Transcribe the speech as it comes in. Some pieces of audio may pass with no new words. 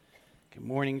Good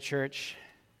morning, church.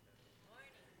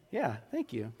 Yeah,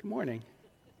 thank you. Good morning.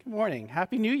 Good morning.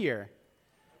 Happy New Year.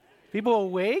 People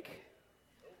awake?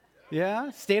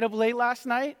 Yeah? Stayed up late last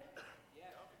night?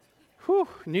 Whew,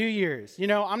 New Year's. You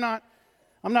know, I'm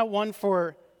not one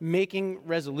for making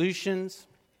resolutions,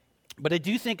 but I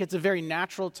do think it's a very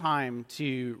natural time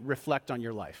to reflect on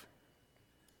your life.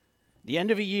 The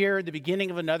end of a year, the beginning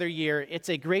of another year, it's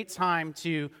a great time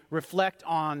to reflect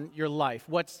on your life,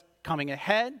 what's coming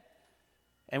ahead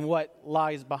and what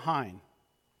lies behind.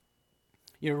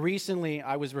 You know, recently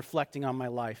I was reflecting on my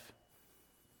life,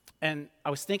 and I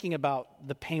was thinking about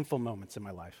the painful moments in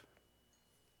my life.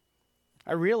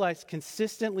 I realized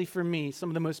consistently for me, some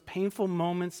of the most painful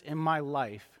moments in my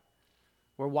life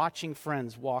were watching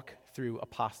friends walk through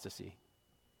apostasy.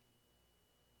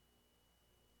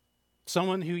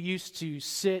 Someone who used to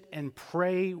sit and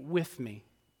pray with me,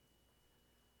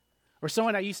 or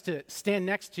someone I used to stand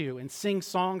next to and sing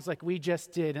songs like we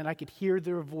just did, and I could hear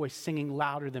their voice singing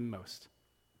louder than most.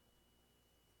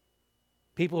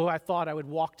 People who I thought I would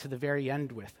walk to the very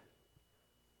end with.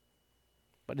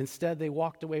 But instead, they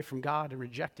walked away from God and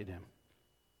rejected Him.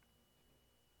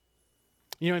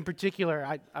 You know, in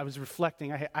particular, I was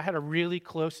reflecting. I had a really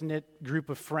close-knit group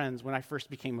of friends when I first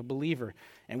became a believer,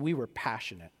 and we were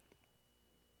passionate.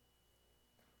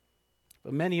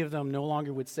 But many of them no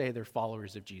longer would say they're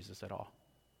followers of Jesus at all.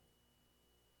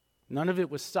 None of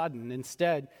it was sudden.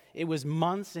 Instead, it was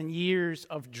months and years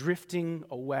of drifting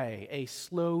away, a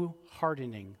slow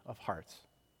hardening of hearts.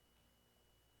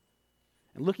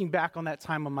 And looking back on that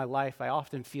time of my life, I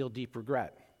often feel deep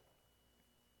regret.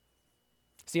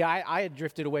 See, I had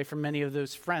drifted away from many of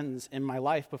those friends in my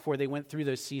life before they went through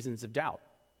those seasons of doubt.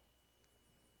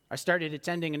 I started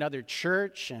attending another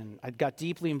church, and I got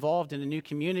deeply involved in a new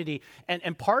community.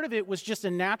 And part of it was just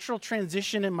a natural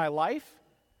transition in my life.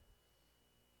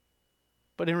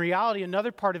 But in reality,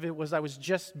 another part of it was I was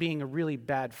just being a really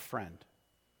bad friend.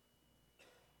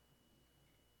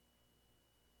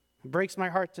 It breaks my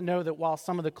heart to know that while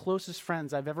some of the closest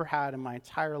friends I've ever had in my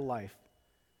entire life,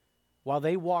 while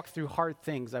they walked through hard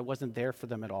things, I wasn't there for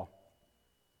them at all.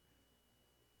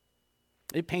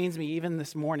 It pains me even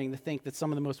this morning to think that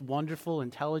some of the most wonderful,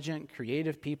 intelligent,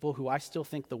 creative people who I still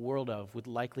think the world of would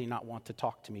likely not want to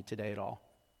talk to me today at all.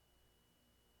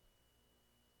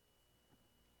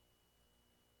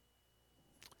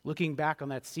 Looking back on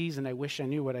that season, I wish I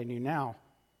knew what I knew now.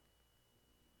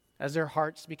 As their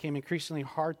hearts became increasingly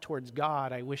hard towards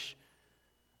God, I wish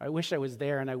I was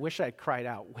there, and I wish I had cried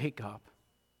out, "Wake up."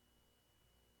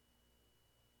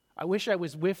 I wish I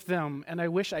was with them, and I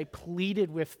wish I pleaded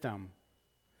with them.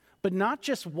 But not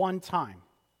just one time.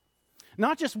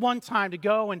 Not just one time to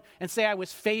go and say I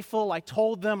was faithful, I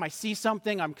told them, I see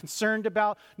something I'm concerned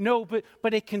about. No, but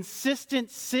a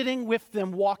consistent sitting with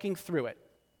them, walking through it.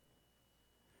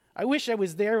 I wish I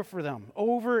was there for them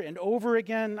over and over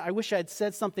again. I wish I had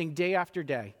said something day after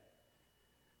day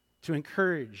to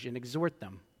encourage and exhort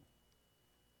them.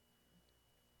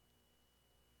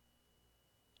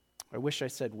 I wish I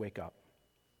said, "Wake up."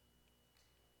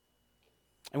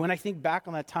 And when I think back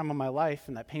on that time of my life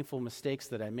and that painful mistakes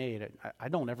that I made, I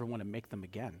don't ever want to make them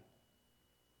again.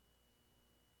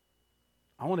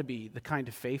 I want to be the kind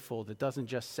of faithful that doesn't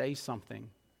just say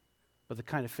something, but the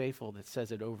kind of faithful that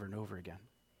says it over and over again.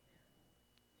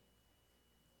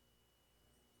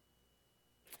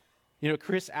 You know,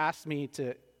 Chris asked me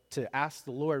to ask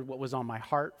the Lord what was on my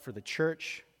heart for the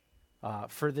church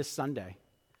for this Sunday.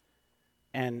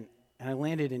 And I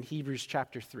landed in Hebrews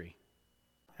chapter 3.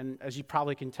 And as you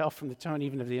probably can tell from the tone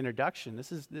even of the introduction,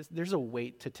 there's a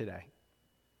weight to today.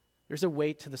 There's a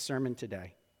weight to the sermon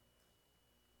today.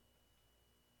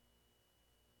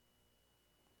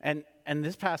 And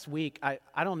this past week,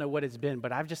 I don't know what it's been,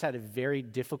 but I've just had a very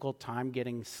difficult time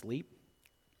getting sleep.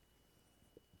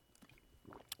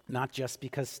 Not just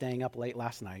because staying up late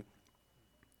last night.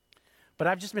 But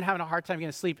I've just been having a hard time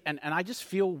getting sleep, and I just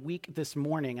feel weak this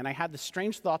morning. And I had this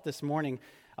strange thought this morning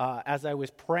as I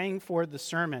was praying for the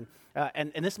sermon.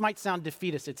 And this might sound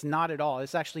defeatist. It's not at all.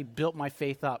 This actually built my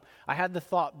faith up. I had the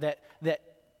thought that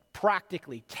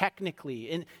practically,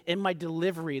 technically, in my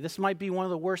delivery, this might be one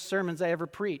of the worst sermons I ever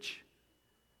preach.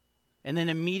 And then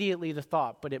immediately the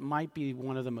thought, but it might be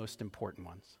one of the most important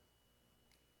ones.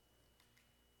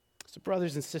 So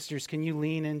brothers and sisters, can you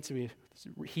lean into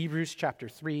Hebrews chapter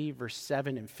 3, verse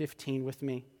 7 and 15 with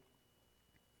me?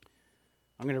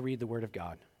 I'm going to read the word of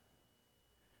God.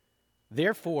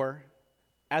 Therefore,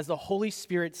 as the Holy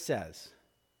Spirit says,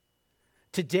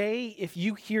 today, if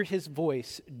you hear his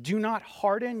voice, do not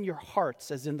harden your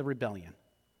hearts as in the rebellion,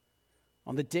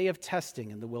 on the day of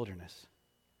testing in the wilderness,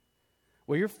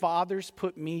 Well, your fathers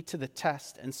put me to the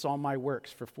test and saw my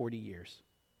works for 40 years.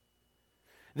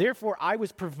 Therefore, I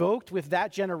was provoked with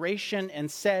that generation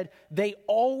and said, they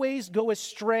always go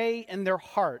astray in their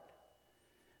heart.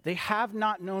 They have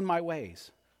not known my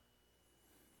ways.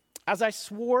 As I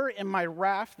swore in my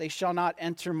wrath, they shall not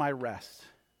enter my rest.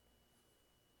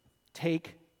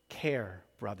 Take care,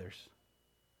 brothers,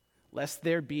 lest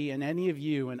there be in any of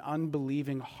you an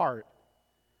unbelieving heart,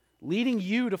 leading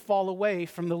you to fall away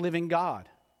from the living God.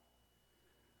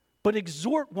 But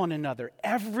exhort one another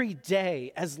every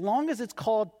day, as long as it's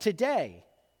called today,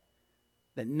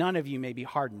 that none of you may be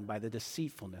hardened by the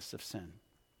deceitfulness of sin.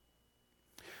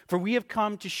 For we have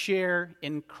come to share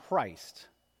in Christ,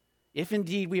 if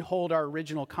indeed we hold our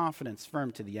original confidence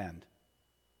firm to the end.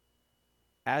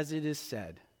 As it is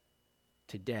said,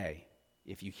 today,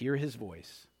 if you hear his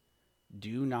voice,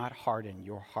 do not harden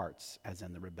your hearts as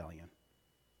in the rebellion.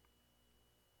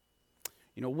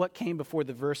 You know, what came before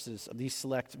the verses of these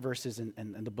select verses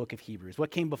in the book of Hebrews?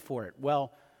 What came before it?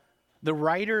 Well, the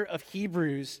writer of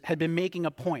Hebrews had been making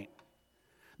a point.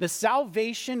 The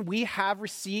salvation we have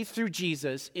received through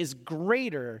Jesus is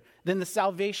greater than the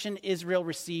salvation Israel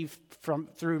received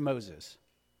through Moses.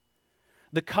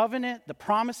 The covenant, the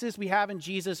promises we have in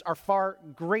Jesus are far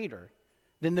greater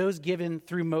than those given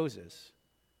through Moses.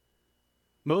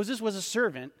 Moses was a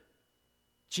servant.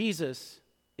 Jesus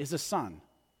is a son.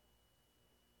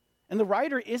 And the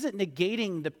writer isn't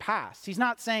negating the past. He's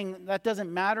not saying that doesn't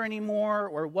matter anymore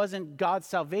or it wasn't God's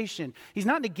salvation. He's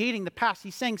not negating the past.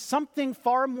 He's saying something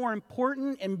far more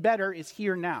important and better is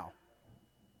here now.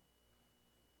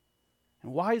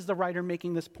 And why is the writer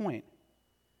making this point?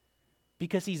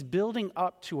 Because he's building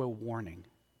up to a warning.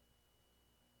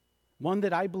 One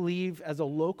that I believe as a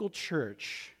local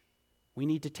church we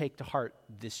need to take to heart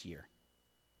this year.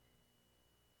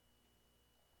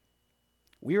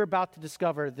 We are about to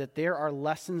discover that there are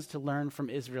lessons to learn from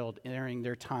Israel during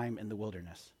their time in the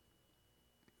wilderness.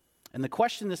 And the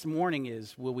question this morning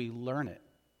is, will we learn it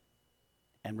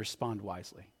and respond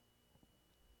wisely?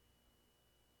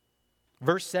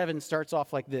 Verse 7 starts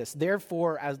off like this: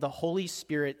 therefore, as the Holy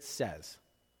Spirit says.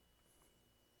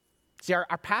 See, our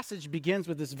passage begins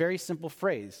with this very simple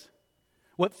phrase.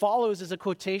 What follows is a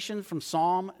quotation from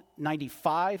Psalm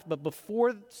 95, but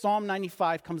before Psalm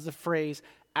 95 comes the phrase,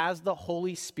 as the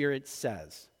Holy Spirit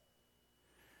says.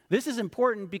 This is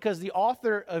important because the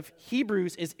author of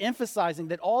Hebrews is emphasizing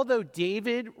that although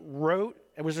David wrote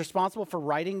and was responsible for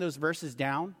writing those verses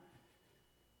down,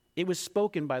 it was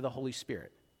spoken by the Holy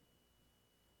Spirit.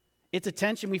 It's a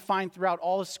tension we find throughout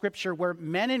all of Scripture where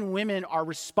men and women are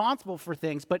responsible for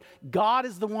things, but God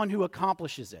is the one who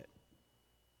accomplishes it.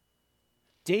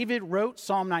 David wrote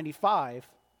Psalm 95.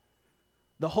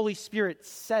 The Holy Spirit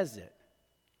says it.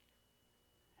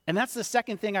 And that's the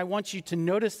second thing I want you to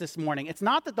notice this morning. It's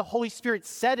not that the Holy Spirit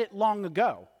said it long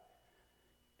ago.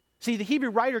 See, the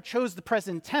Hebrew writer chose the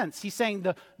present tense. He's saying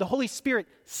the Holy Spirit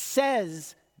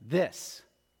says this.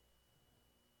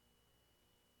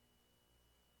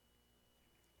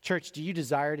 Church, do you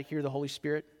desire to hear the Holy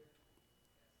Spirit?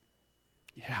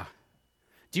 Yeah.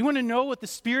 Do you want to know what the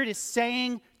Spirit is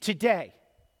saying today?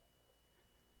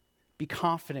 Be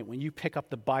confident when you pick up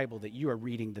the Bible that you are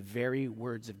reading the very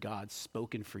words of God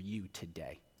spoken for you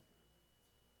today.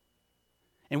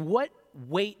 And what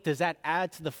weight does that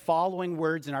add to the following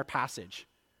words in our passage?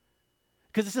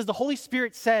 Because it says the Holy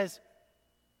Spirit says,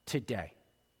 today.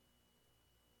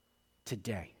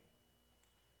 Today.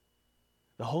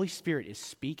 The Holy Spirit is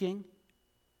speaking,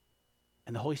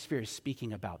 and the Holy Spirit is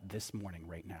speaking about this morning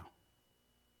right now.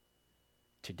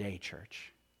 Today,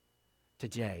 church.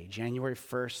 Today, January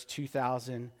 1st,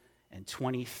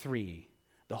 2023,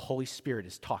 the Holy Spirit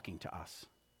is talking to us.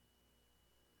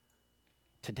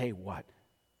 Today, what?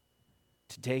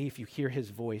 Today, if you hear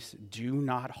his voice, do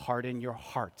not harden your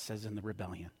hearts as in the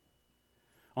rebellion.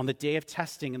 On the day of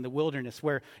testing in the wilderness,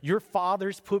 where your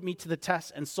fathers put me to the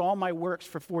test and saw my works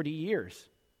for 40 years.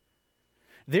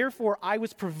 Therefore, I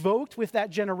was provoked with that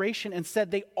generation and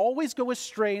said, they always go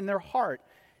astray in their heart,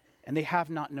 and they have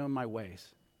not known my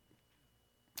ways.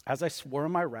 As I swore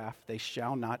in my wrath, they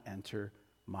shall not enter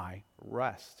my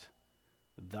rest.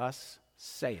 Thus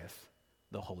saith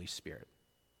the Holy Spirit.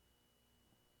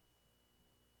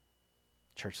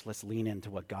 Church, let's lean into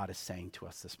what God is saying to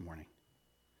us this morning.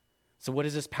 So what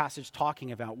is this passage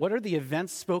talking about? What are the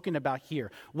events spoken about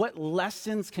here? What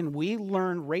lessons can we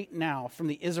learn right now from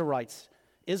the Israelites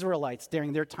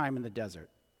during their time in the desert?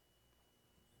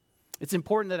 It's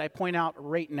important that I point out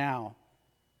right now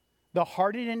the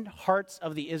hardened hearts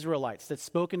of the Israelites that's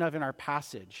spoken of in our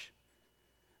passage.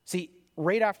 See,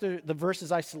 right after the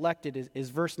verses I selected is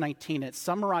verse 19. It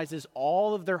summarizes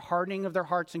all of their hardening of their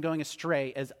hearts and going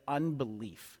astray as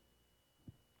unbelief.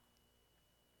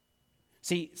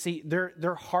 See,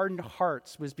 their hardened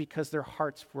hearts was because their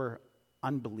hearts were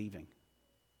unbelieving.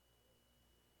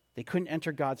 They couldn't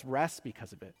enter God's rest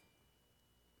because of it.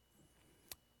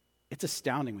 It's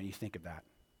astounding when you think of that.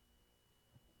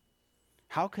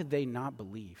 How could they not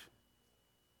believe?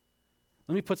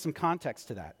 Let me put some context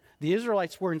to that. The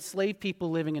Israelites were enslaved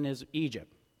people living in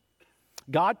Egypt.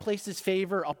 God placed his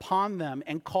favor upon them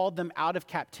and called them out of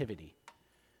captivity.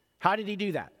 How did he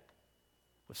do that?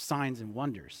 With signs and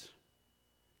wonders.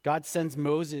 God sends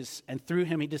Moses, and through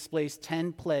him he displays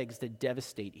 10 plagues that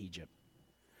devastate Egypt.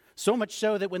 So much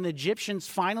so that when the Egyptians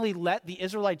finally let the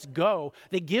Israelites go,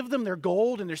 they give them their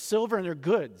gold and their silver and their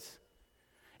goods.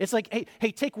 It's like,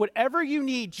 hey, take whatever you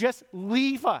need, just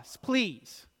leave us,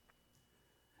 please.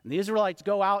 And the Israelites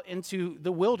go out into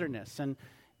the wilderness,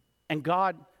 and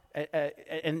God,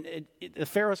 the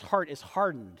Pharaoh's heart is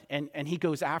hardened, and he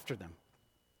goes after them.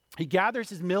 He gathers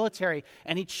his military,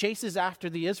 and he chases after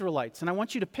the Israelites. And I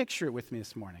want you to picture it with me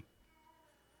this morning.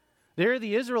 There are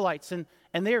the Israelites, and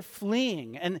they're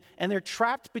fleeing, and they're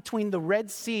trapped between the Red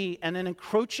Sea and an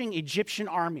encroaching Egyptian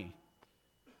army.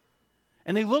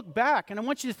 And they look back, and I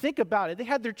want you to think about it. They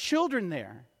had their children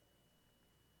there.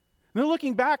 And they're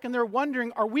looking back, and they're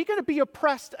wondering, are we going to be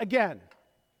oppressed again?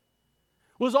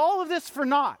 Was all of this for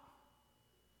naught?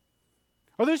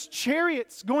 Are those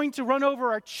chariots going to run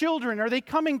over our children? Are they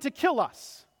coming to kill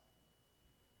us?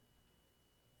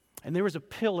 And there was a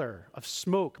pillar of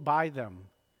smoke by them,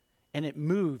 and it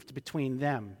moved between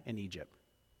them and Egypt.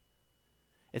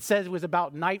 It says it was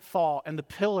about nightfall, and the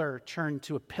pillar turned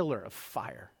to a pillar of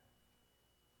fire.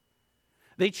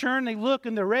 They turn, they look,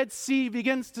 and the Red Sea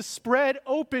begins to spread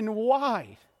open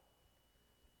wide.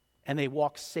 And they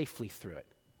walk safely through it.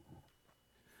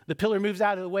 The pillar moves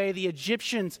out of the way. The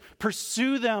Egyptians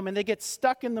pursue them, and they get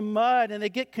stuck in the mud, and they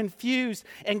get confused.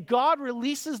 And God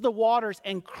releases the waters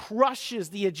and crushes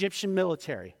the Egyptian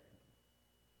military.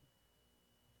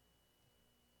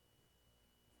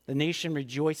 The nation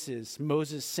rejoices.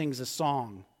 Moses sings a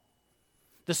song.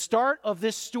 The start of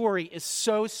this story is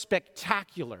so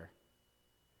spectacular.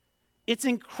 It's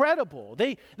incredible.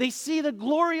 They see the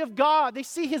glory of God. They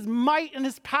see his might and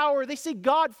his power. They see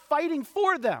God fighting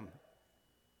for them.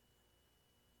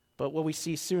 But what we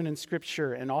see soon in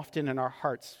Scripture and often in our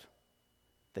hearts,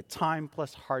 that time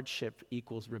plus hardship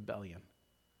equals rebellion.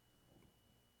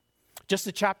 Just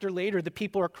a chapter later, the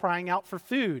people are crying out for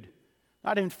food,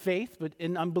 not in faith, but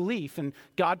in unbelief, and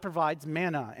God provides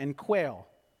manna and quail.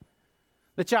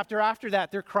 The chapter after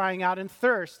that, they're crying out in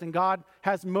thirst, and God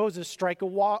has Moses strike a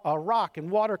rock,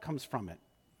 and water comes from it.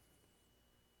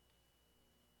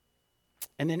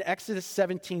 And in Exodus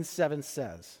 17:7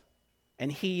 says,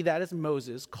 and he, that is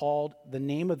Moses, called the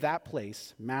name of that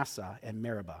place Massah and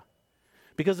Meribah,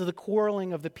 because of the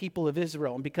quarreling of the people of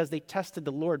Israel, and because they tested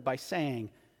the Lord by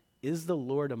saying, is the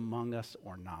Lord among us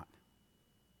or not?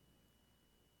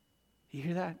 You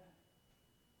hear that?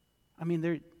 I mean,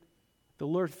 the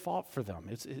Lord fought for them.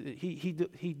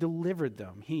 He delivered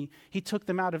them. He took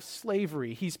them out of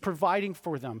slavery. He's providing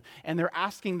for them. And they're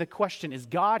asking the question, is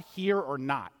God here or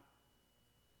not?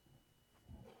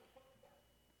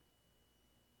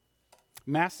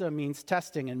 Massah means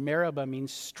testing, and Meribah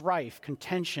means strife,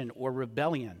 contention, or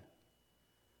rebellion.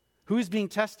 Who's being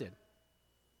tested?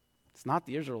 It's not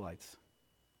the Israelites.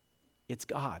 It's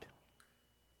God.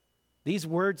 These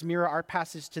words mirror our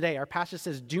passage today. Our passage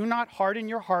says, do not harden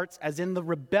your hearts as in the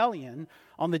rebellion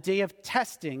on the day of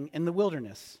testing in the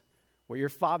wilderness, where your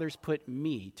fathers put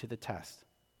me to the test.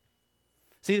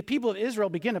 See, the people of Israel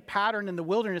begin a pattern in the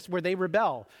wilderness where they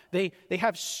rebel. They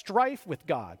have strife with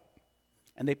God,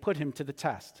 and they put him to the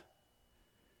test.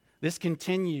 This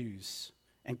continues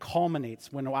and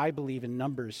culminates when I believe in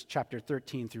Numbers chapter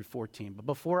 13 through 14. But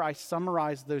before I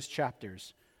summarize those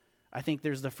chapters, I think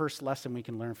there's the first lesson we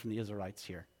can learn from the Israelites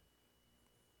here.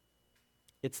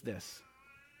 It's this.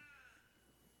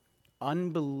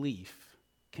 Unbelief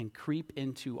can creep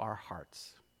into our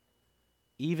hearts,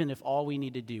 even if all we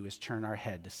need to do is turn our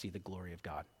head to see the glory of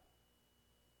God.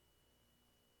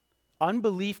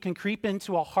 Unbelief can creep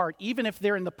into a heart, even if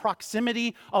they're in the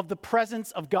proximity of the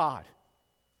presence of God.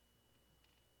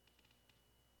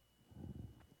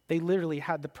 They literally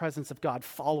had the presence of God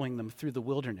following them through the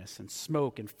wilderness and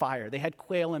smoke and fire. They had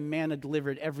quail and manna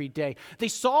delivered every day. They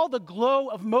saw the glow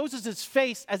of Moses'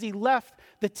 face as he left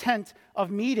the tent of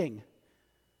meeting.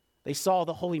 They saw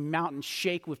the holy mountain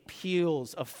shake with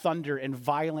peals of thunder and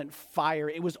violent fire.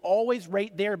 It was always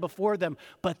right there before them,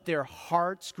 but their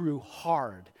hearts grew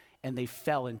hard and they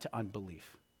fell into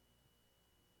unbelief.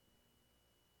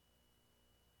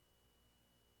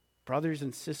 Brothers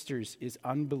and sisters, is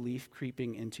unbelief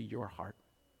creeping into your heart?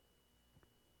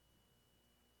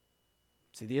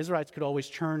 See, the Israelites could always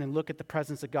turn and look at the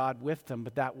presence of God with them,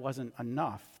 but that wasn't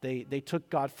enough. They took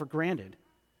God for granted.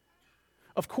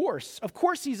 Of course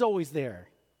he's always there.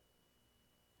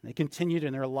 And they continued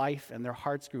in their life, and their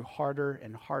hearts grew harder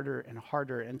and harder and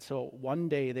harder until one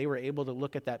day they were able to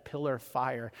look at that pillar of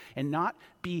fire and not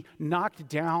be knocked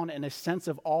down in a sense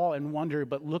of awe and wonder,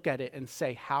 but look at it and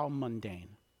say, how mundane.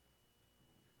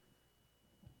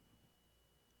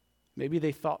 Maybe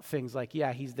they thought things like,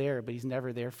 yeah, he's there, but he's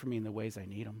never there for me in the ways I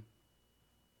need him.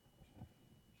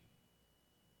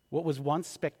 What was once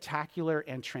spectacular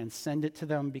and transcendent to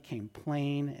them became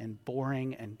plain and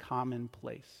boring and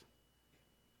commonplace.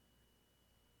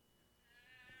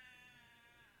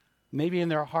 Maybe in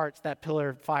their hearts, that pillar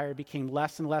of fire became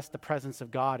less and less the presence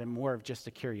of God and more of just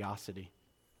a curiosity.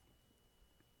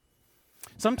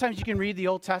 Sometimes you can read the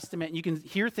Old Testament and you can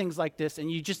hear things like this and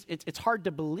it's hard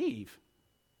to believe.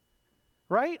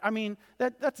 Right? I mean,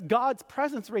 that's God's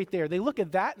presence right there. They look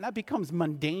at that and that becomes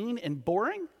mundane and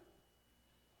boring.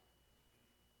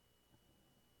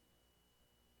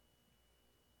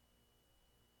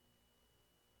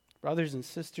 Brothers and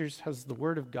sisters, has the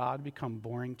Word of God become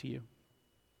boring to you?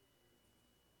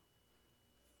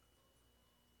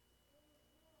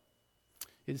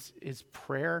 Is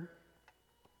prayer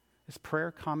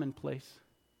commonplace?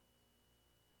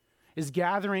 Is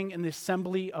gathering in the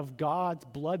assembly of God's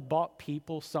blood-bought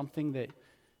people something that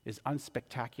is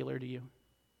unspectacular to you?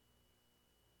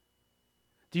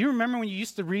 Do you remember when you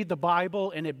used to read the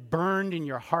Bible and it burned in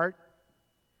your heart?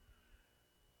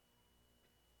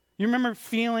 You remember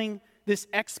feeling this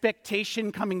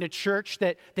expectation coming to church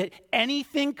that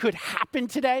anything could happen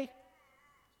today?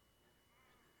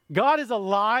 God is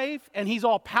alive and he's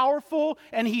all powerful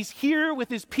and he's here with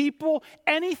his people.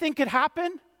 Anything could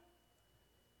happen.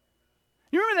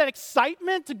 You remember that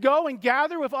excitement to go and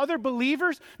gather with other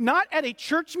believers, not at a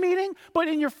church meeting, but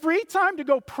in your free time to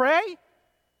go pray?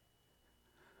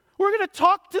 We're going to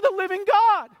talk to the living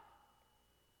God.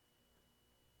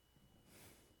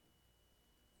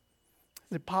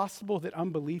 Is it possible that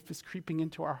unbelief is creeping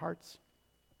into our hearts?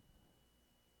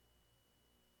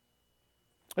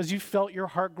 As you felt your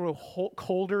heart grow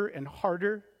colder and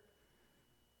harder,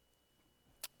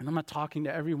 and I'm not talking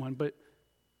to everyone, but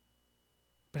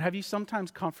have you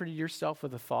sometimes comforted yourself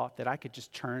with the thought that I could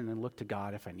just turn and look to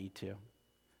God if I need to?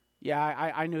 Yeah,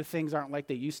 I know things aren't like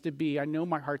they used to be. I know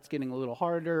my heart's getting a little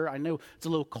harder. I know it's a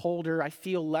little colder. I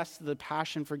feel less of the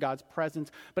passion for God's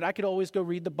presence. But I could always go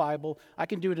read the Bible. I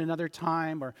can do it another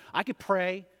time. Or I could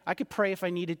pray. I could pray if I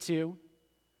needed to.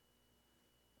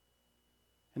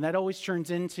 And that always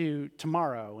turns into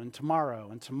tomorrow and tomorrow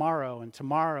and tomorrow and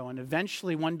tomorrow. And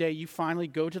eventually one day you finally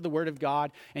go to the Word of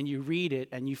God and you read it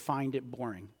and you find it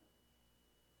boring.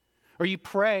 Or you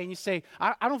pray and you say,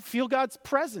 I don't feel God's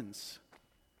presence.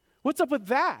 What's up with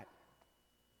that?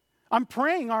 I'm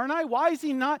praying, aren't I? Why is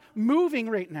he not moving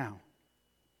right now?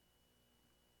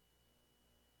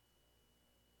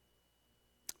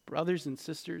 Brothers and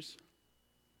sisters,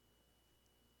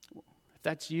 if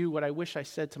that's you, what I wish I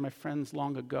said to my friends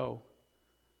long ago,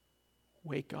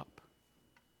 wake up.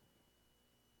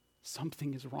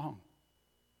 Something is wrong.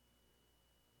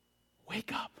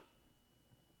 Wake up.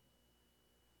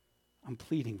 I'm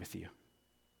pleading with you.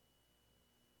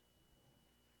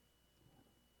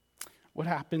 What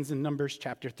happens in Numbers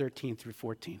chapter 13 through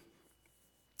 14?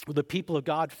 Well, the people of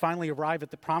God finally arrive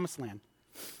at the promised land.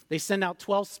 They send out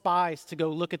 12 spies to go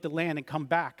look at the land and come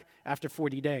back after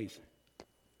 40 days.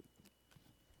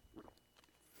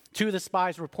 2 of the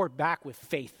spies report back with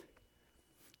faith.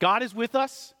 God is with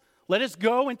us. Let us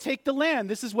go and take the land.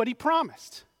 This is what he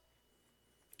promised.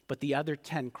 But the other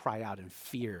 10 cry out in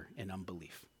fear and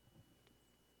unbelief.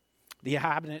 The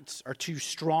inhabitants are too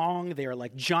strong. They are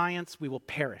like giants. We will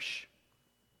perish.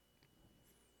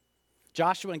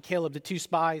 Joshua and Caleb, the 2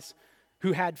 spies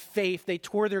who had faith, they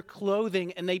tore their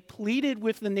clothing and they pleaded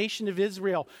with the nation of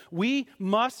Israel. We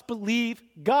must believe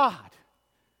God.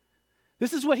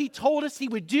 This is what he told us he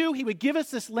would do. He would give us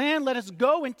this land. Let us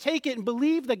go and take it and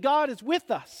believe that God is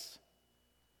with us.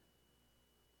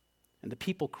 And the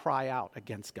people cry out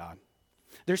against God.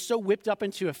 They're so whipped up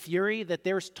into a fury that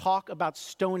there's talk about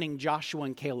stoning Joshua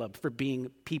and Caleb for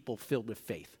being people filled with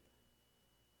faith.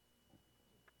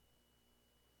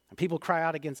 And people cry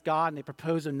out against God and they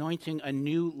propose anointing a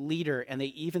new leader, and they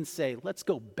even say, let's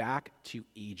go back to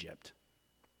Egypt.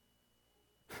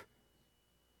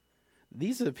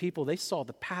 These are the people, they saw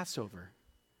the Passover,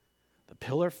 the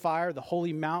pillar of fire, the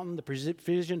holy mountain, the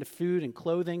provision of food and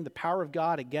clothing, the power of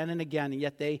God again and again, and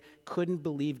yet they couldn't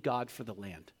believe God for the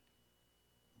land.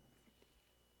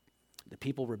 The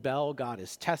people rebel, God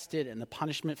is tested, and the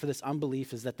punishment for this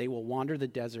unbelief is that they will wander the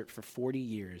desert for 40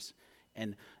 years.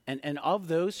 And of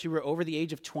those who were over the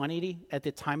age of 20 at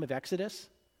the time of Exodus,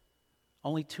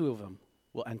 only 2 of them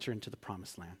will enter into the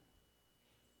promised land.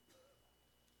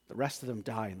 The rest of them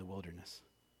die in the wilderness.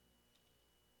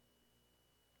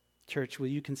 Church, will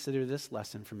you consider this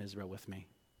lesson from Israel with me?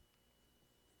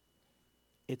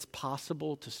 It's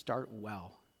possible to start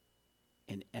well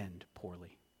and end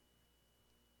poorly.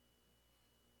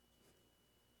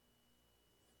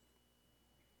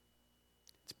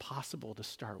 It's possible to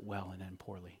start well and end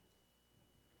poorly.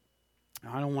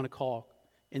 Now, I don't want to call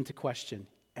into question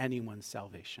anyone's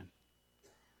salvation.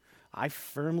 I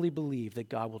firmly believe that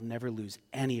God will never lose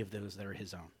any of those that are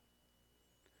his own.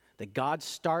 That God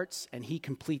starts and he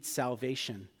completes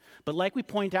salvation. But like we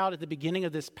point out at the beginning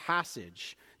of this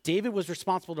passage, David was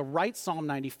responsible to write Psalm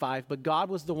 95, but God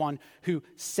was the one who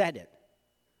said it.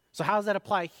 So how does that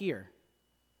apply here?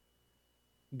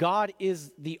 God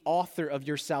is the author of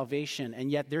your salvation,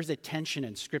 and yet there's a tension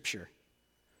in Scripture.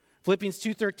 Philippians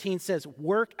 2:13 says,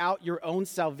 "Work out your own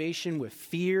salvation with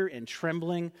fear and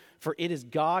trembling, for it is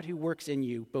God who works in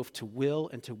you both to will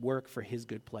and to work for his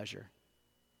good pleasure."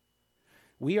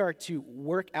 We are to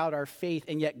work out our faith,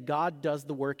 and yet God does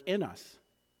the work in us.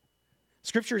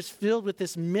 Scripture is filled with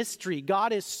this mystery.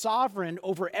 God is sovereign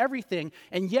over everything,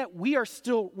 and yet we are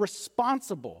still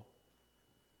responsible.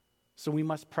 So we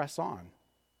must press on.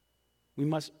 We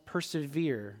must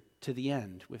persevere to the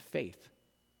end with faith.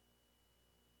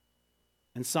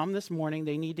 And some this morning,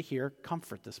 they need to hear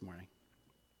comfort this morning.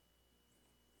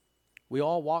 We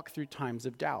all walk through times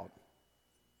of doubt,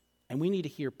 and we need to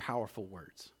hear powerful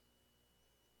words.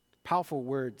 Powerful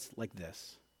words like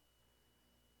this: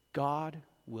 God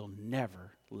will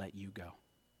never let you go.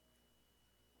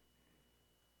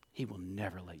 He will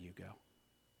never let you go.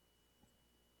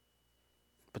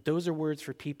 But those are words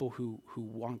for people who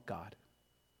want God.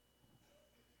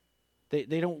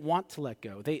 They don't want to let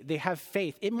go. They have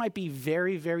faith. It might be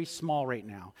very, very small right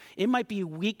now. It might be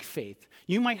weak faith.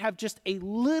 You might have just a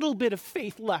little bit of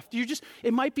faith left.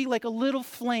 It might be like a little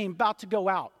flame about to go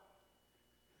out.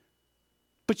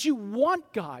 But you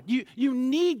want God. You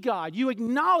need God. You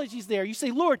acknowledge he's there. You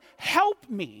say, Lord, help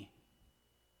me.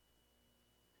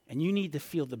 And you need to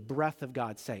feel the breath of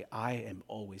God say, I am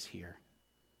always here.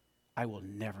 I will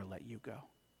never let you go.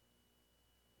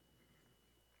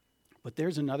 But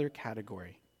there's another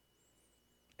category.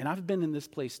 And I've been in this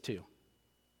place too.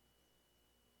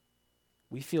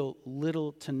 We feel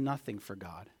little to nothing for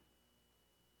God.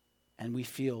 And we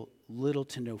feel little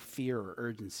to no fear or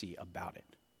urgency about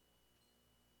it.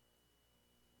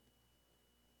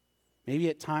 Maybe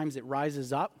at times it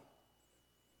rises up.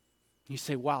 You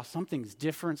say, wow, something's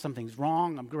different, something's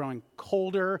wrong. I'm growing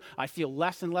colder. I feel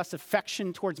less and less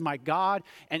affection towards my God.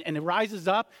 And it rises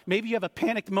up. Maybe you have a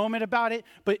panicked moment about it.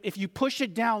 But if you push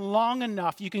it down long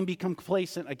enough, you can become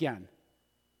complacent again.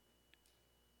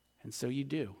 And so you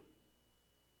do.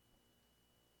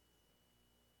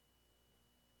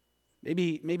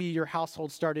 Maybe your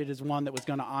household started as one that was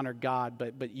going to honor God,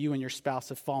 but you and your spouse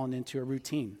have fallen into a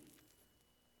routine.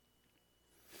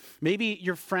 Maybe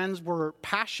your friends were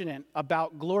passionate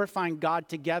about glorifying God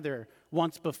together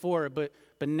once before, but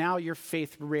now your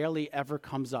faith rarely ever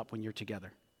comes up when you're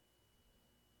together.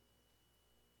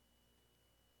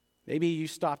 Maybe you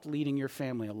stopped leading your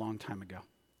family a long time ago.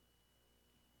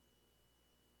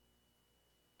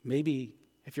 Maybe,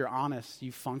 if you're honest,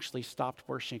 you functionally stopped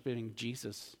worshiping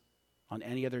Jesus on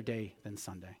any other day than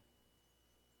Sunday.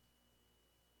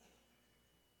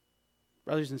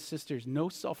 Brothers and sisters, no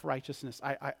self-righteousness.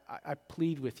 I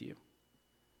plead with you.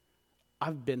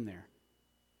 I've been there.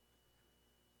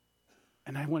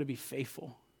 And I want to be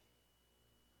faithful.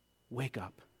 Wake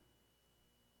up.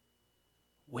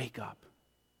 Wake up.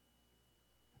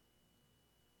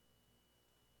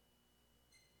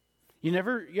 You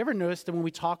ever notice that when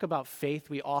we talk about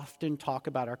faith, we often talk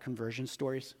about our conversion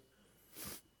stories?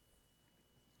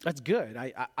 That's good.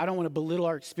 I don't want to belittle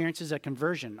our experiences at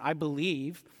conversion. I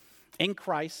believe in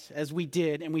Christ as we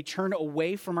did, and we turn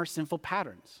away from our sinful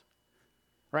patterns,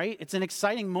 right? It's an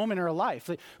exciting moment in our life.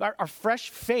 Our fresh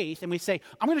faith, and we say,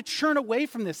 I'm going to turn away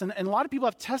from this. And a lot of people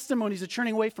have testimonies of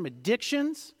turning away from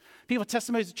addictions. People have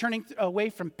testimonies of turning away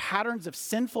from patterns of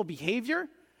sinful behavior.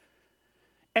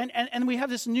 And we have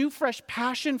this new fresh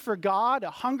passion for God,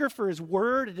 a hunger for his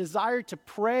word, a desire to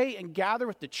pray and gather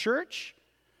with the church.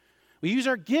 We use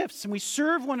our gifts and we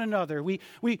serve one another. We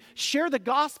share the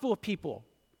gospel with people.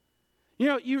 You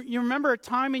know, you remember a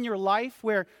time in your life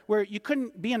where you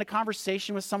couldn't be in a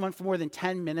conversation with someone for more than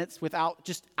 10 minutes without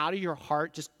just out of your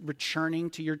heart, just returning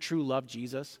to your true love,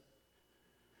 Jesus?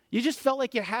 You just felt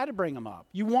like you had to bring them up.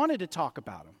 You wanted to talk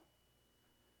about them.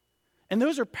 And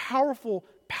those are powerful,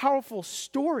 powerful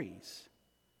stories.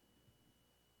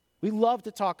 We love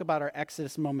to talk about our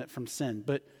Exodus moment from sin,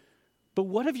 but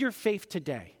what of your faith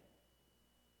today?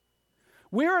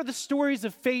 Where are the stories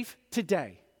of faith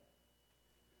today?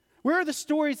 Where are the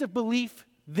stories of belief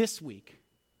this week?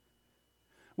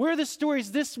 Where are the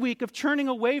stories this week of turning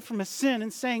away from a sin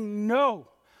and saying, no,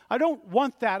 I don't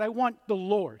want that, I want the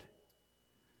Lord?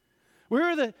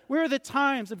 Where are the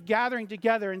times of gathering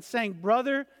together and saying,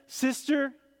 brother,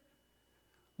 sister,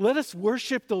 let us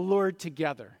worship the Lord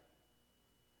together?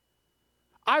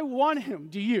 I want him,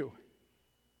 do you?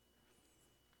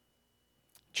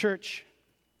 Church,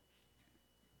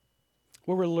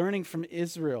 what we're learning from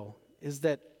Israel is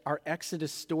that our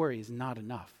Exodus story is not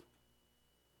enough.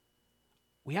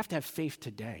 We have to have faith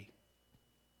today.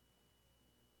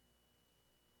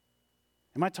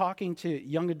 Am I talking to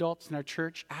young adults in our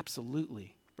church?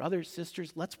 Absolutely. Brothers,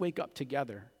 sisters, let's wake up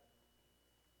together.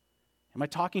 Am I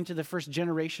talking to the first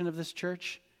generation of this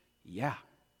church? Yeah.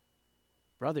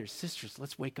 Brothers, sisters,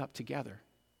 let's wake up together.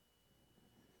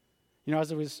 You know,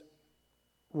 as I was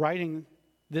writing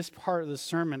this part of the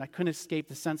sermon, I couldn't escape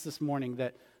the sense this morning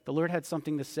that the Lord had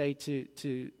something to say to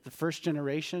the first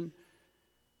generation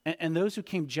and those who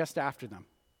came just after them.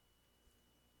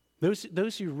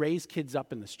 Those who raised kids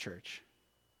up in this church.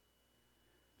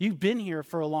 You've been here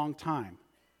for a long time.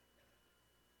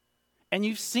 And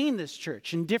you've seen this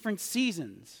church in different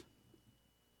seasons.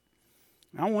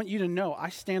 And I want you to know, I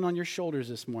stand on your shoulders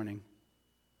this morning.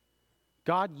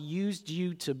 God used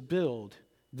you to build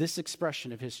this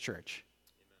expression of his church.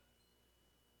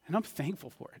 And I'm thankful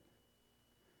for it.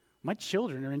 My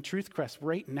children are in Truth Crest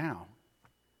right now.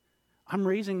 I'm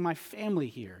raising my family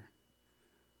here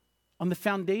on the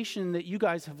foundation that you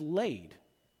guys have laid.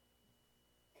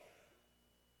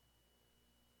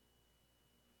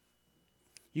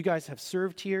 You guys have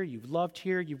served here, you've loved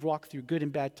here, you've walked through good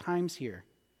and bad times here.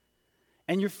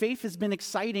 And your faith has been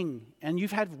exciting, and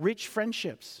you've had rich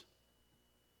friendships.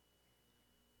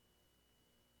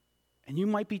 And you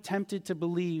might be tempted to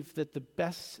believe that the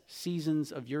best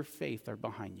seasons of your faith are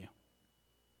behind you.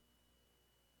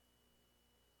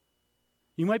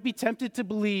 You might be tempted to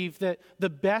believe that the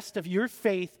best of your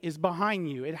faith is behind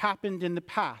you. It happened in the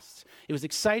past. It was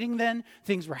exciting then.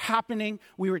 Things were happening.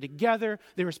 We were together.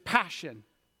 There was passion.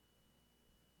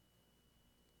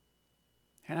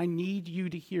 And I need you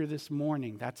to hear this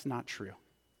morning, that's not true.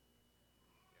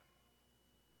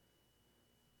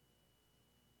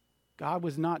 God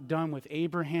was not done with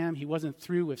Abraham. He wasn't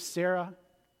through with Sarah.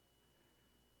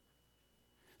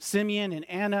 Simeon and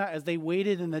Anna, as they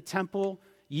waited in the temple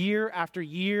year after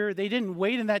year, they didn't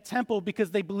wait in that temple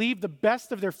because they believed the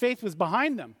best of their faith was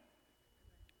behind them.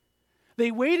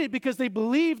 They waited because they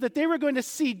believed that they were going to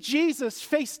see Jesus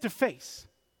face to face.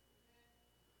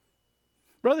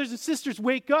 Brothers and sisters,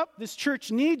 wake up. This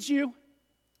church needs you.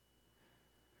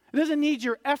 It doesn't need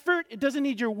your effort. It doesn't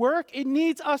need your work. It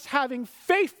needs us having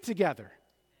faith together.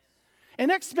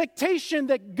 An expectation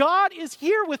that God is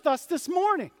here with us this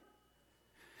morning.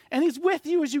 And he's with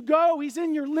you as you go. He's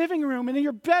in your living room and in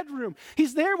your bedroom.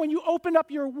 He's there when you open up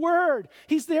your word.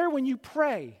 He's there when you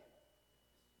pray.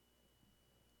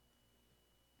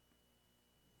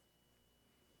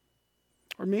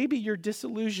 Or maybe you're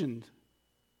disillusioned.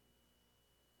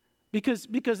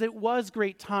 Because it was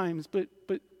great times, but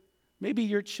maybe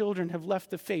your children have left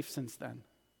the faith since then.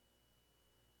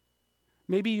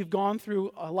 Maybe you've gone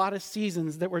through a lot of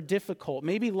seasons that were difficult.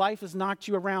 Maybe life has knocked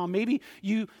you around. Maybe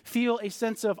you feel a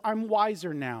sense of, I'm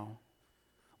wiser now.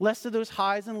 Less of those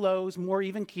highs and lows, more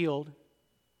even keeled.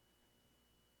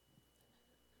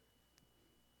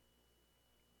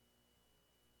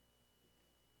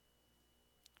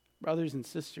 Brothers and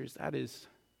sisters,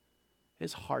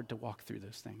 it's hard to walk through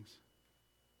those things.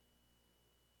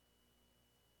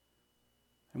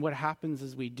 And what happens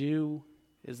as we do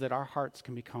is that our hearts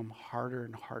can become harder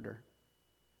and harder.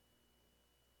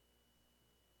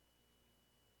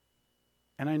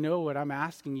 And I know what I'm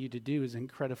asking you to do is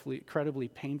incredibly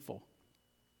painful.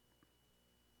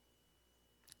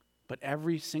 But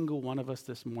every single one of us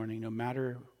this morning, no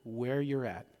matter where you're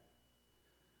at,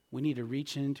 we need to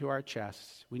reach into our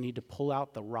chests. We need to pull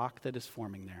out the rock that is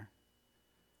forming there.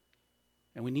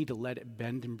 And we need to let it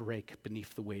bend and break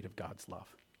beneath the weight of God's love.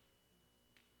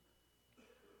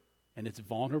 And it's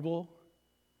vulnerable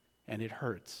and it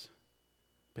hurts,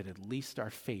 but at least our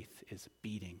faith is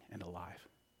beating and alive.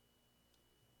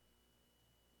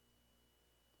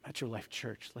 Metro Life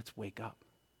Church, let's wake up.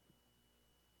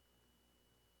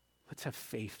 Let's have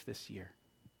faith this year.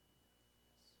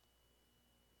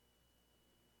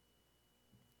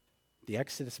 The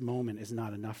Exodus moment is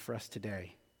not enough for us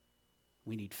today.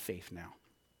 We need faith now.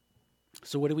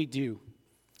 So what do we do?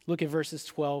 Look at verses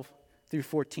 12 through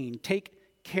 14. Take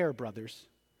care, brothers,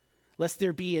 lest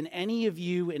there be in any of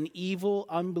you an evil,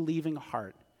 unbelieving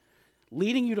heart,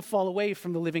 leading you to fall away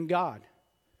from the living God.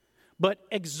 But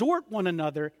exhort one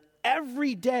another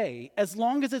every day, as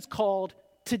long as it's called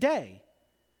today,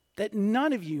 that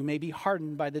none of you may be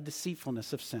hardened by the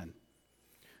deceitfulness of sin.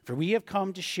 For we have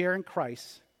come to share in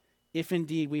Christ, if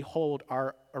indeed we hold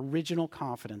our original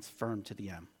confidence firm to the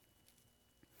end.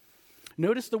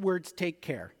 Notice the words take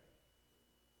care.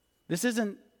 This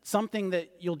isn't something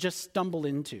that you'll just stumble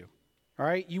into, all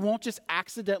right? You won't just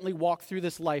accidentally walk through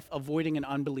this life avoiding an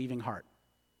unbelieving heart.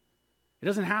 It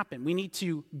doesn't happen. We need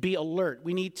to be alert.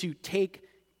 We need to take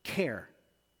care.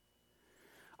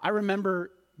 I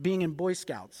remember being in Boy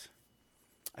Scouts.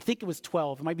 I think it was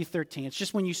 12, it might be 13. It's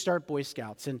just when you start Boy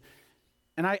Scouts. And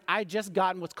I just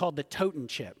gotten what's called the Totem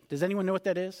Chip. Does anyone know what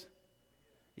that is?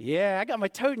 Yeah, I got my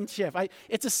Totem Chip.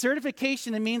 It's a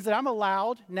certification that means that I'm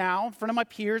allowed now, in front of my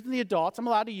peers and the adults, I'm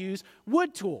allowed to use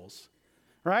wood tools,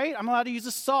 right? I'm allowed to use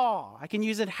a saw. I can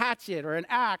use a hatchet or an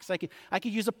axe. I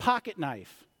could use a pocket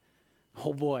knife.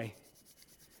 Oh boy.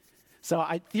 So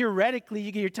theoretically,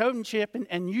 you get your Totem Chip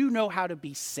and you know how to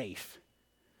be safe.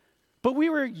 But we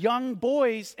were young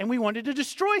boys and we wanted to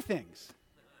destroy things.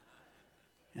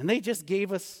 And they just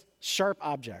gave us sharp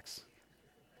objects.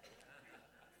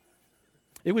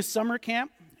 It was summer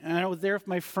camp, and I was there with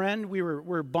my friend. We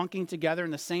were bunking together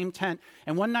in the same tent.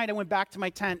 And one night I went back to my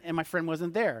tent, and my friend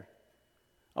wasn't there.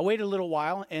 I waited a little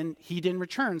while, and he didn't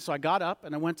return. So I got up,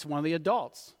 and I went to one of the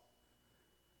adults.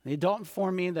 The adult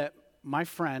informed me that my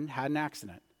friend had an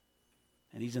accident,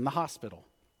 and he's in the hospital.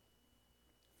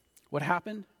 What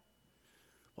happened?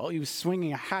 Well, he was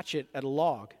swinging a hatchet at a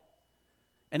log,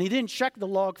 and he didn't check the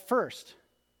log first.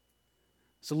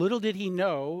 So little did he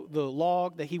know the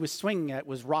log that he was swinging at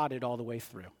was rotted all the way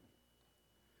through.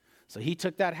 So he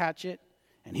took that hatchet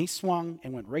and he swung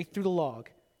and went right through the log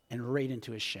and right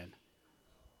into his shin.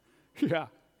 Yeah.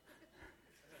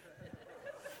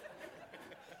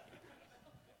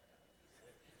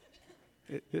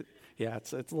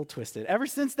 It's a little twisted. Ever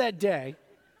since that day,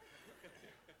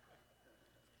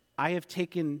 I have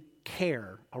taken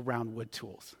care around wood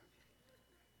tools.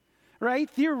 Right?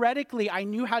 Theoretically, I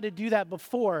knew how to do that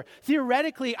before.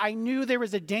 Theoretically, I knew there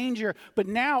was a danger, but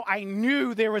now I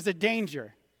knew there was a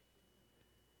danger.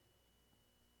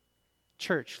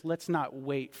 Church, let's not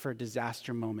wait for a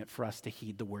disaster moment for us to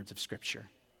heed the words of Scripture.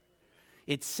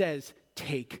 It says,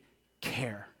 take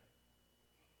care.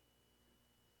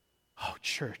 Oh,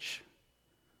 church,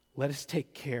 let us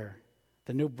take care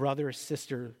that no brother or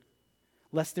sister,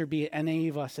 lest there be in any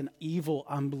of us an evil,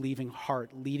 unbelieving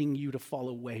heart leading you to fall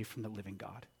away from the living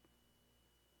God.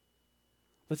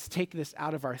 Let's take this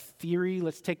out of our theory.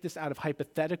 Let's take this out of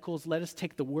hypotheticals. Let us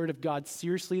take the Word of God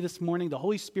seriously this morning. The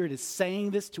Holy Spirit is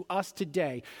saying this to us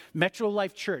today. Metro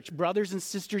Life Church, brothers and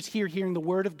sisters here hearing the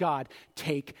Word of God,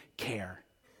 take care.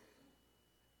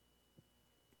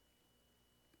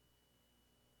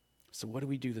 So what do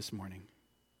we do this morning?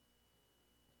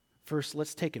 First,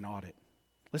 let's take an audit.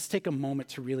 Let's take a moment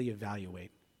to really evaluate.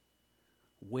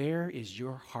 Where is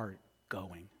your heart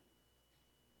going?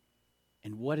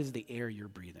 And what is the air you're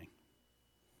breathing?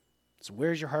 So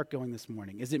where's your heart going this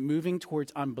morning? Is it moving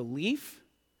towards unbelief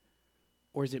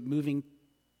or is it moving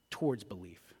towards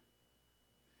belief?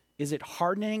 Is it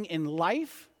hardening in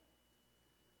life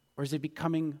or is it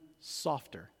becoming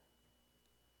softer?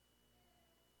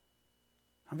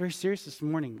 I'm very serious this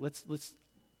morning. Let's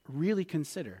really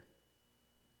consider.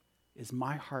 Is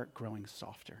my heart growing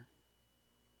softer?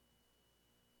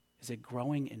 Is it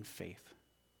growing in faith?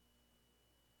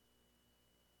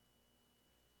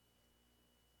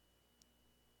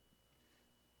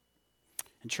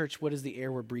 And church, what is the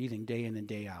air we're breathing day in and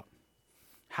day out?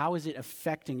 How is it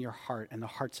affecting your heart and the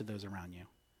hearts of those around you?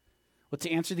 Well, to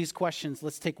answer these questions,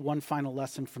 let's take one final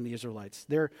lesson from the Israelites.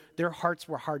 Their hearts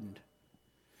were hardened.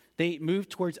 They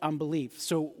moved towards unbelief.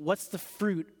 So what's the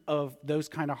fruit of those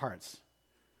kind of hearts?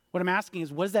 What I'm asking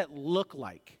is, what does that look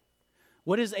like?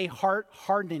 What is a heart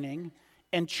hardening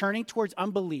and churning towards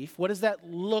unbelief? What does that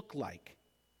look like?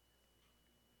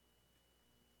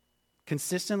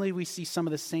 Consistently, we see some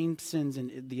of the same sins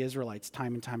in the Israelites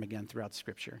time and time again throughout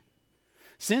Scripture.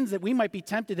 Sins that we might be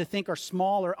tempted to think are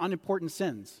small or unimportant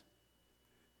sins.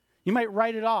 You might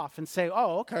write it off and say,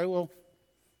 oh, okay, well,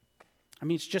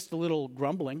 it's just a little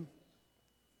grumbling,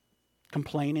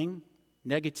 complaining,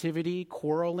 negativity,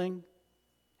 quarreling,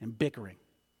 and bickering.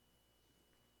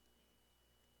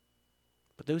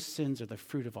 But those sins are the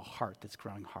fruit of a heart that's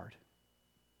growing hard.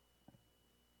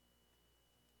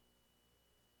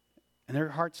 And their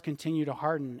hearts continue to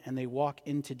harden and they walk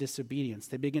into disobedience.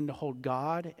 They begin to hold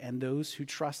God and those who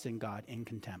trust in God in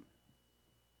contempt.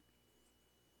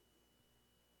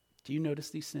 Do you notice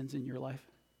these sins in your life?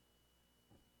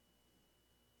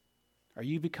 Are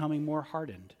you becoming more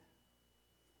hardened?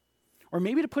 Or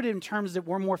maybe to put it in terms that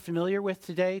we're more familiar with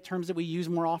today, terms that we use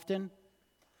more often,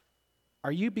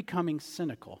 are you becoming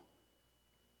cynical?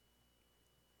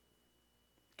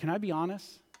 Can I be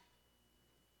honest?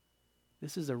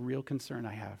 This is a real concern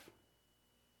I have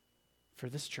for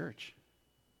this church.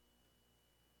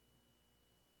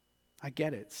 I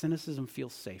get it. Cynicism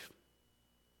feels safe.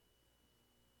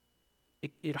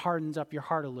 It hardens up your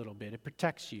heart a little bit. It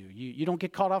protects you. You don't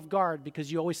get caught off guard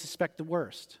because you always suspect the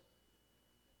worst.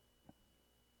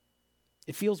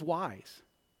 It feels wise.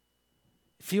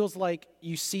 It feels like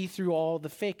you see through all the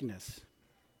fakeness.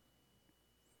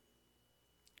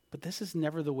 But this is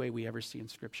never the way we ever see in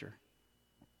Scripture.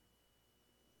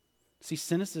 See,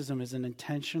 cynicism is an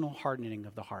intentional hardening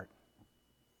of the heart.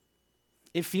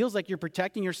 It feels like you're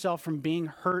protecting yourself from being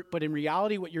hurt, but in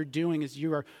reality, what you're doing is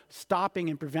you are stopping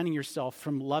and preventing yourself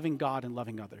from loving God and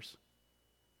loving others.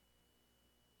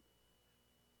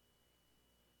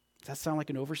 Does that sound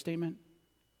like an overstatement?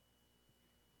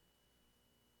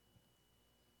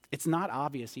 It's not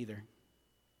obvious either.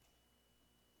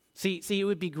 See, it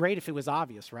would be great if it was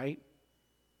obvious, right?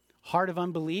 Heart of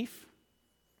unbelief,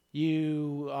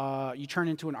 you turn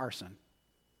into an arson.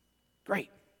 Great.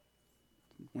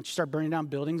 Once you start burning down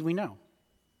buildings, we know.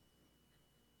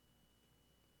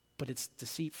 But it's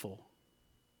deceitful.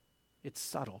 It's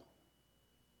subtle.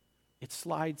 It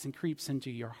slides and creeps into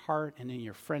your heart and in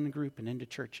your friend group and into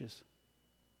churches.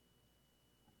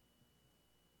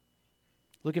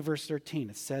 Look at verse 13.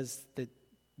 It says that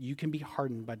you can be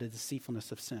hardened by the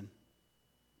deceitfulness of sin.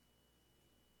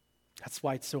 That's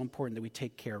why it's so important that we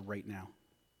take care right now.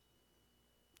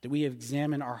 That we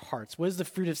examine our hearts. What is the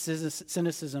fruit of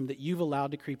cynicism that you've allowed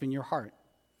to creep in your heart?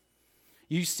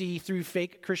 You see through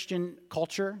fake Christian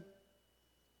culture?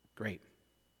 Great.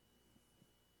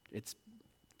 It's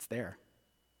there.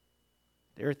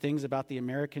 There are things about the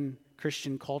American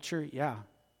Christian culture, yeah,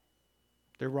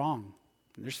 they're wrong.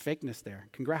 There's fakeness there.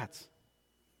 Congrats.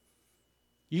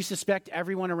 You suspect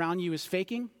everyone around you is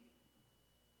faking?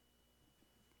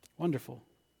 Wonderful.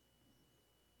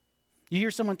 You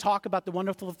hear someone talk about the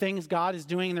wonderful things God is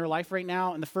doing in their life right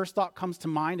now, and the first thought comes to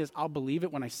mind is, I'll believe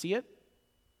it when I see it.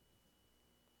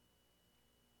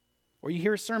 Or you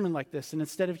hear a sermon like this, and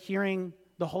instead of hearing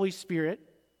the Holy Spirit,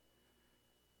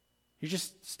 you're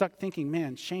just stuck thinking,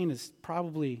 man, Shane is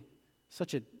probably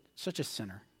such a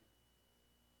sinner.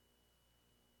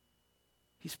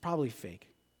 He's probably fake.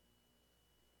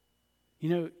 You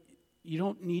know, you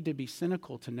don't need to be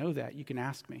cynical to know that. You can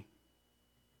ask me.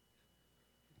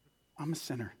 I'm a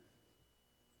sinner.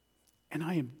 And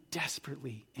I am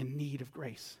desperately in need of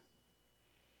grace.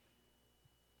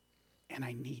 And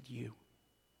I need you.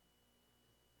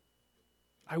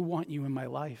 I want you in my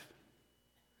life.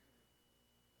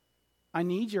 I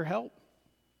need your help.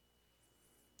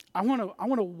 I want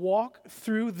to walk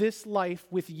through this life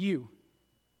with you.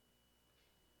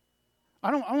 I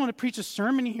don't want to preach a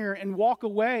sermon here and walk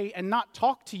away and not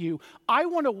talk to you. I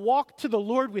want to walk to the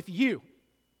Lord with you.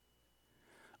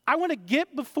 I want to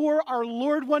get before our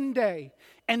Lord one day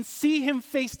and see him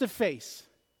face to face,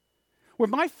 where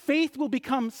my faith will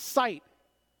become sight.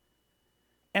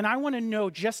 And I want to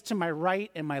know just to my right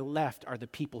and my left are the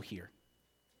people here.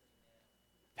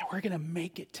 That we're going to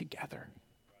make it together.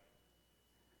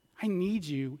 I need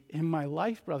you in my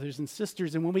life, brothers and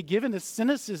sisters. And when we give into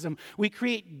cynicism, we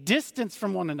create distance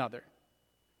from one another.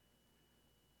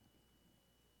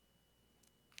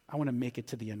 I want to make it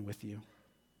to the end with you.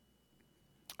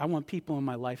 I want people in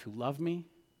my life who love me,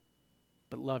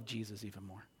 but love Jesus even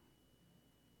more.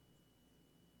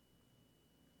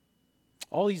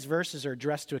 All these verses are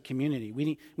addressed to a community.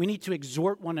 We need to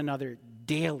exhort one another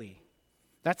daily.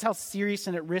 That's how serious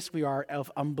and at risk we are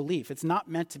of unbelief. It's not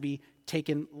meant to be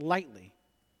taken lightly.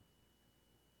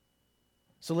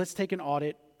 So let's take an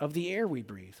audit of the air we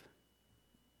breathe.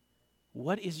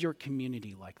 What is your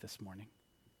community like this morning?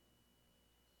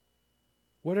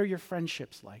 What are your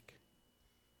friendships like?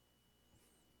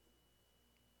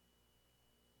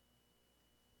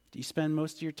 Do you spend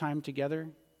most of your time together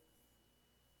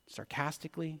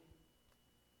sarcastically?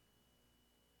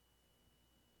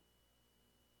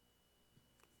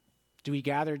 Do we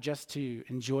gather just to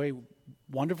enjoy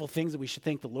wonderful things that we should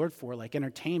thank the Lord for, like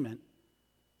entertainment,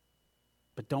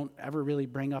 but don't ever really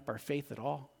bring up our faith at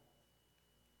all?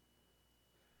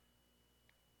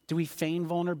 Do we feign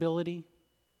vulnerability,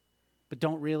 but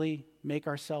don't really make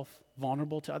ourselves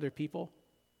vulnerable to other people?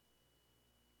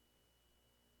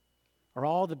 Or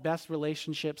all the best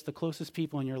relationships, the closest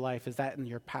people in your life, is that in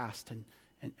your past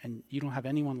and you don't have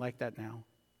anyone like that now?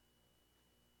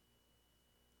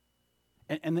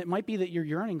 And it might be that you're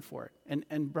yearning for it.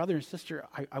 And brother and sister,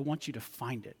 I want you to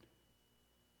find it.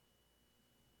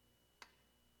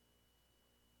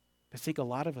 I think a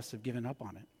lot of us have given up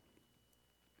on it.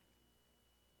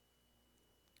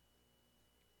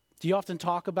 Do you often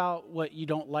talk about what you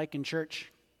don't like in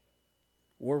church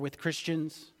or with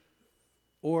Christians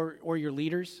or your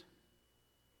leaders?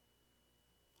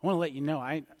 I want to let you know,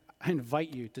 I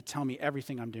invite you to tell me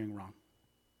everything I'm doing wrong.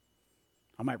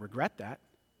 I might regret that,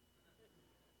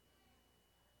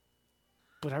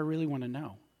 but I really want to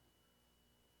know.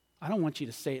 I don't want you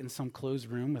to say it in some closed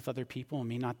room with other people and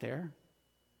me not there.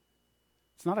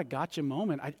 It's not a gotcha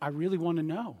moment. I really want to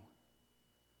know.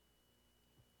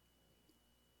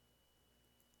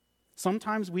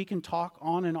 Sometimes we can talk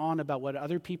on and on about what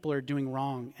other people are doing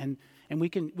wrong, and we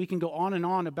can go on and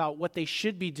on about what they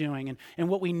should be doing and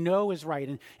what we know is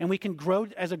right. And we can grow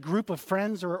as a group of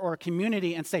friends or a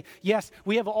community and say, yes,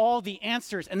 we have all the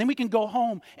answers. And then we can go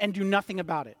home and do nothing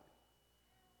about it.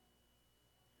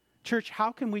 Church,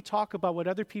 how can we talk about what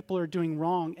other people are doing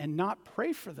wrong and not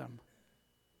pray for them?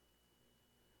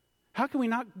 How can we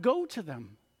not go to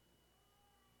them?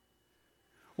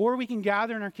 Or we can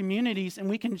gather in our communities and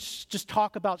we can just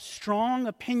talk about strong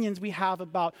opinions we have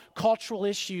about cultural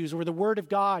issues or the Word of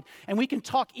God. And we can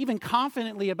talk even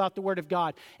confidently about the Word of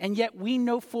God. And yet we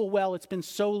know full well it's been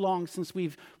so long since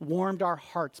we've warmed our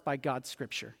hearts by God's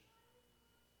Scripture.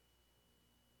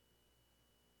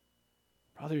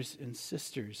 Brothers and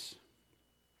sisters,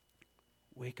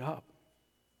 wake up.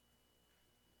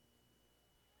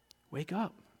 Wake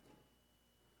up.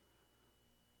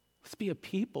 Let's be a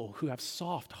people who have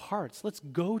soft hearts. Let's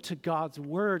go to God's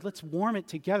word. Let's warm it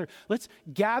together. Let's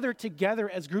gather together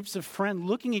as groups of friends,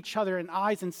 looking each other in the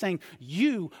eyes and saying,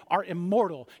 you are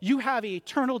immortal. You have an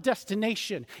eternal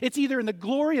destination. It's either in the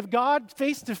glory of God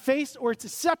face to face or it's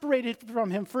separated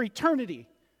from him for eternity.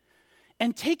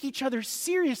 And take each other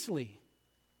seriously.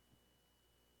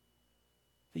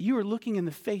 That you are looking in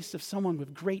the face of someone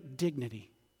with great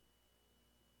dignity.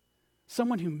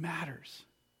 Someone who matters.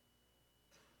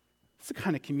 It's the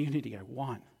kind of community I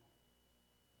want.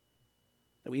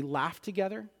 That we laugh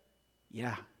together?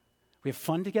 Yeah. We have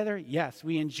fun together? Yes.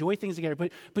 We enjoy things together.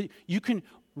 But you can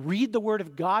read the Word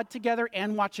of God together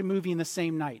and watch a movie in the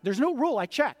same night. There's no rule. I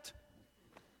checked.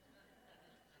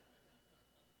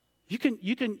 You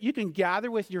can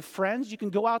gather with your friends. You can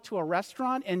go out to a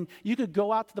restaurant and you could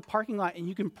go out to the parking lot and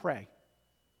you can pray.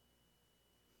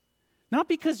 Not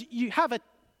because you have a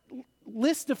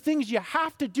list of things you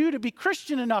have to do to be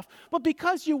Christian enough, but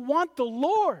because you want the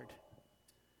Lord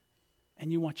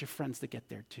and you want your friends to get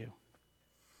there too.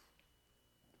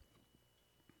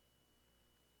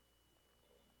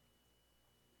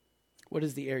 What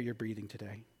is the air you're breathing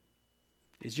today?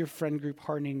 Is your friend group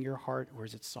hardening your heart or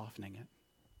is it softening it?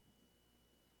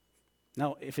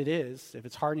 Now, if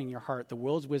it's hardening your heart, the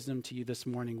world's wisdom to you this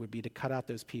morning would be to cut out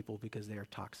those people because they are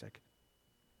toxic.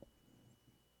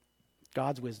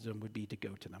 God's wisdom would be to go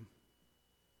to them.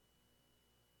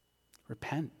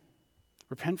 Repent.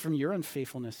 Repent from your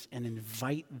unfaithfulness and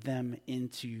invite them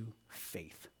into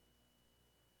faith.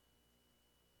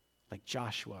 Like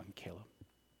Joshua and Caleb.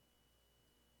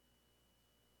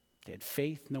 They had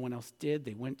faith, no one else did.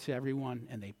 They went to everyone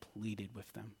and they pleaded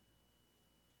with them.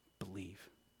 Believe.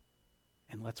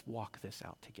 And let's walk this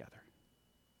out together.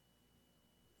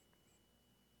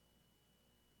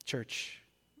 Church,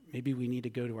 maybe we need to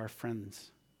go to our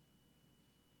friends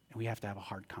and we have to have a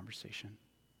hard conversation.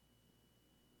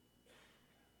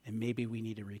 And maybe we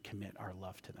need to recommit our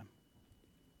love to them.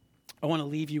 I want to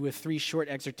leave you with 3 short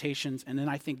exhortations, and then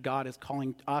I think God is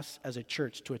calling us as a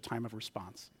church to a time of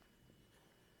response.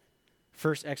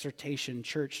 First exhortation,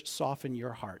 church, soften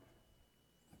your heart.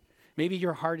 Maybe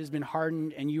your heart has been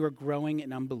hardened and you are growing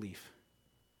in unbelief.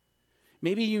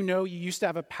 Maybe you know you used to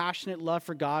have a passionate love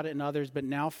for God and others, but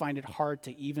now find it hard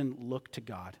to even look to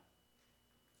God.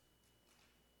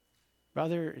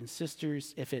 Brother and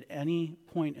sisters, if at any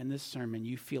point in this sermon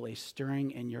you feel a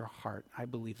stirring in your heart, I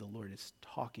believe the Lord is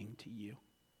talking to you.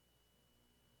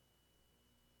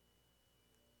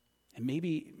 And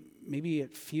maybe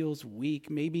it feels weak.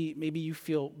 Maybe you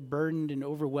feel burdened and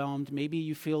overwhelmed. Maybe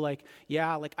you feel like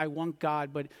I want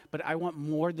God, but I want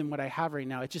more than what I have right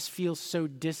now. It just feels so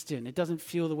distant. It doesn't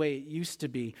feel the way it used to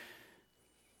be.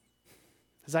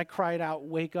 As I cried out,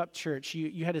 wake up, church,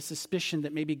 you had a suspicion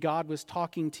that maybe God was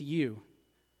talking to you.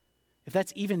 If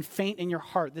that's even faint in your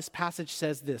heart, this passage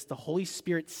says this. The Holy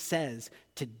Spirit says,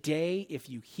 today, if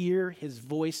you hear his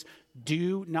voice,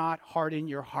 do not harden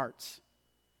your hearts.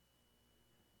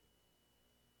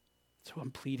 So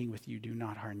I'm pleading with you, do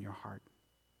not harden your heart.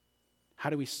 How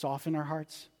do we soften our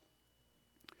hearts?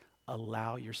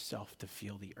 Allow yourself to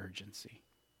feel the urgency.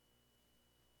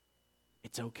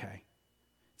 It's okay.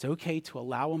 It's okay to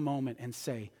allow a moment and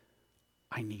say,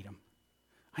 I need him.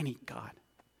 I need God.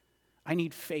 I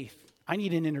need faith. I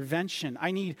need an intervention.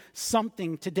 I need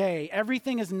something today.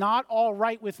 Everything is not all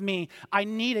right with me. I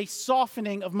need a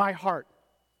softening of my heart.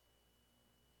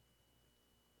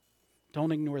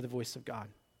 Don't ignore the voice of God.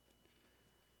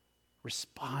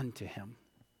 Respond to him.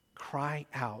 Cry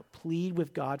out. Plead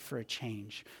with God for a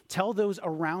change. Tell those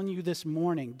around you this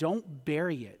morning, don't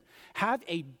bury it. Have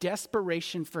a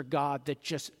desperation for God that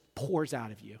just pours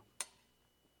out of you.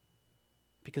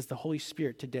 Because the Holy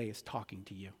Spirit today is talking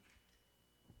to you.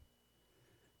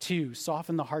 2,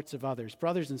 soften the hearts of others.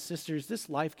 Brothers and sisters, this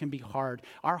life can be hard.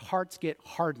 Our hearts get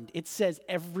hardened. It says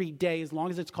every day, as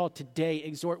long as it's called today,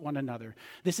 exhort one another.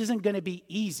 This isn't going to be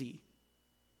easy.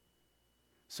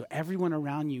 So everyone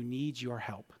around you needs your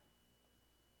help.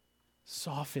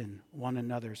 Soften one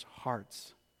another's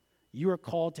hearts. You are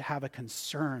called to have a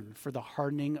concern for the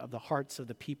hardening of the hearts of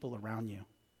the people around you.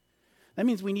 That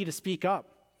means we need to speak up.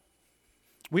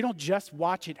 We don't just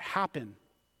watch it happen.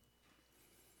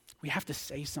 We have to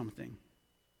say something.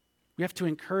 We have to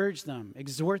encourage them,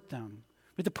 exhort them.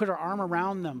 We have to put our arm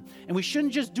around them. And we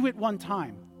shouldn't just do it one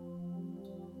time.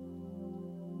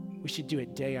 We should do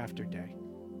it day after day.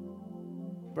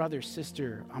 Brother,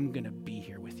 sister, I'm going to be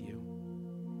here with you.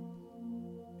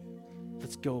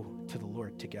 Let's go to the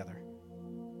Lord together.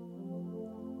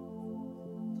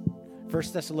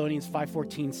 1 Thessalonians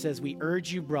 5:14 says, we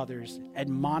urge you, brothers,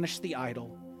 admonish the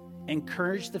idle,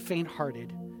 encourage the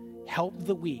faint-hearted, help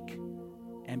the weak,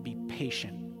 and be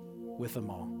patient with them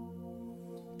all.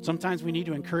 Sometimes we need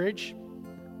to encourage.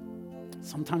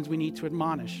 Sometimes we need to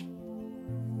admonish.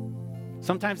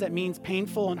 Sometimes that means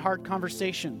painful and hard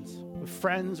conversations with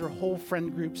friends or whole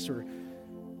friend groups or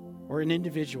an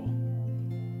individual.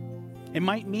 It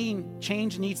might mean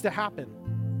change needs to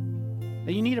happen.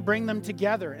 That you need to bring them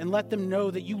together and let them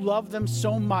know that you love them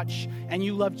so much and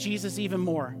you love Jesus even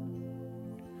more.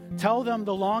 Tell them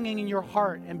the longing in your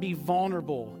heart and be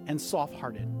vulnerable and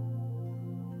soft-hearted.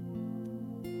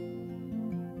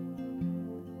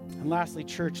 And lastly,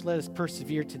 church, let us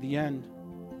persevere to the end.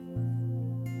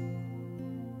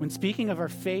 When speaking of our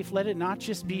faith, let it not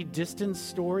just be distant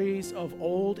stories of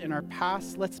old in our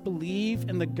past. Let's believe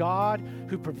in the God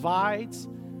who provides,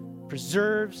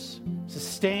 preserves,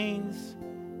 sustains,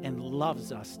 and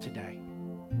loves us today.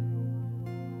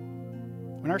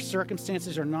 When our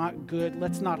circumstances are not good,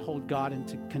 let's not hold God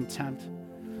into contempt.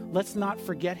 Let's not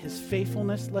forget his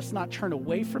faithfulness. Let's not turn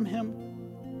away from him.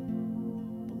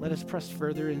 But let us press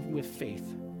further in with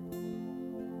faith.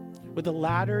 Would the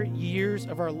latter years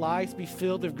of our lives be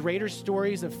filled with greater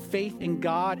stories of faith in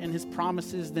God and his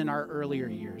promises than our earlier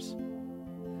years?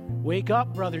 Wake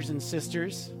up, brothers and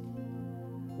sisters.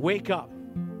 Wake up.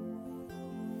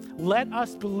 Let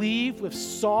us believe with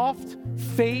soft,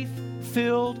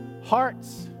 faith-filled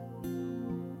hearts.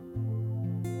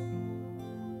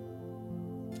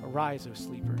 Arise, O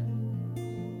sleeper.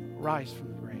 Rise from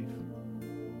the grave.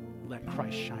 Let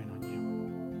Christ shine on you.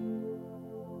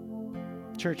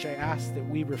 Church, I ask that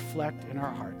we reflect in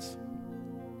our hearts.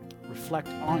 Reflect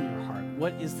on your heart.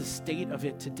 What is the state of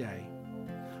it today?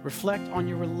 Reflect on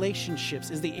your relationships.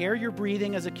 Is the air you're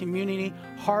breathing as a community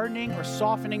hardening or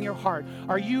softening your heart?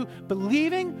 Are you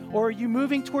believing or are you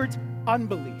moving towards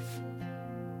unbelief?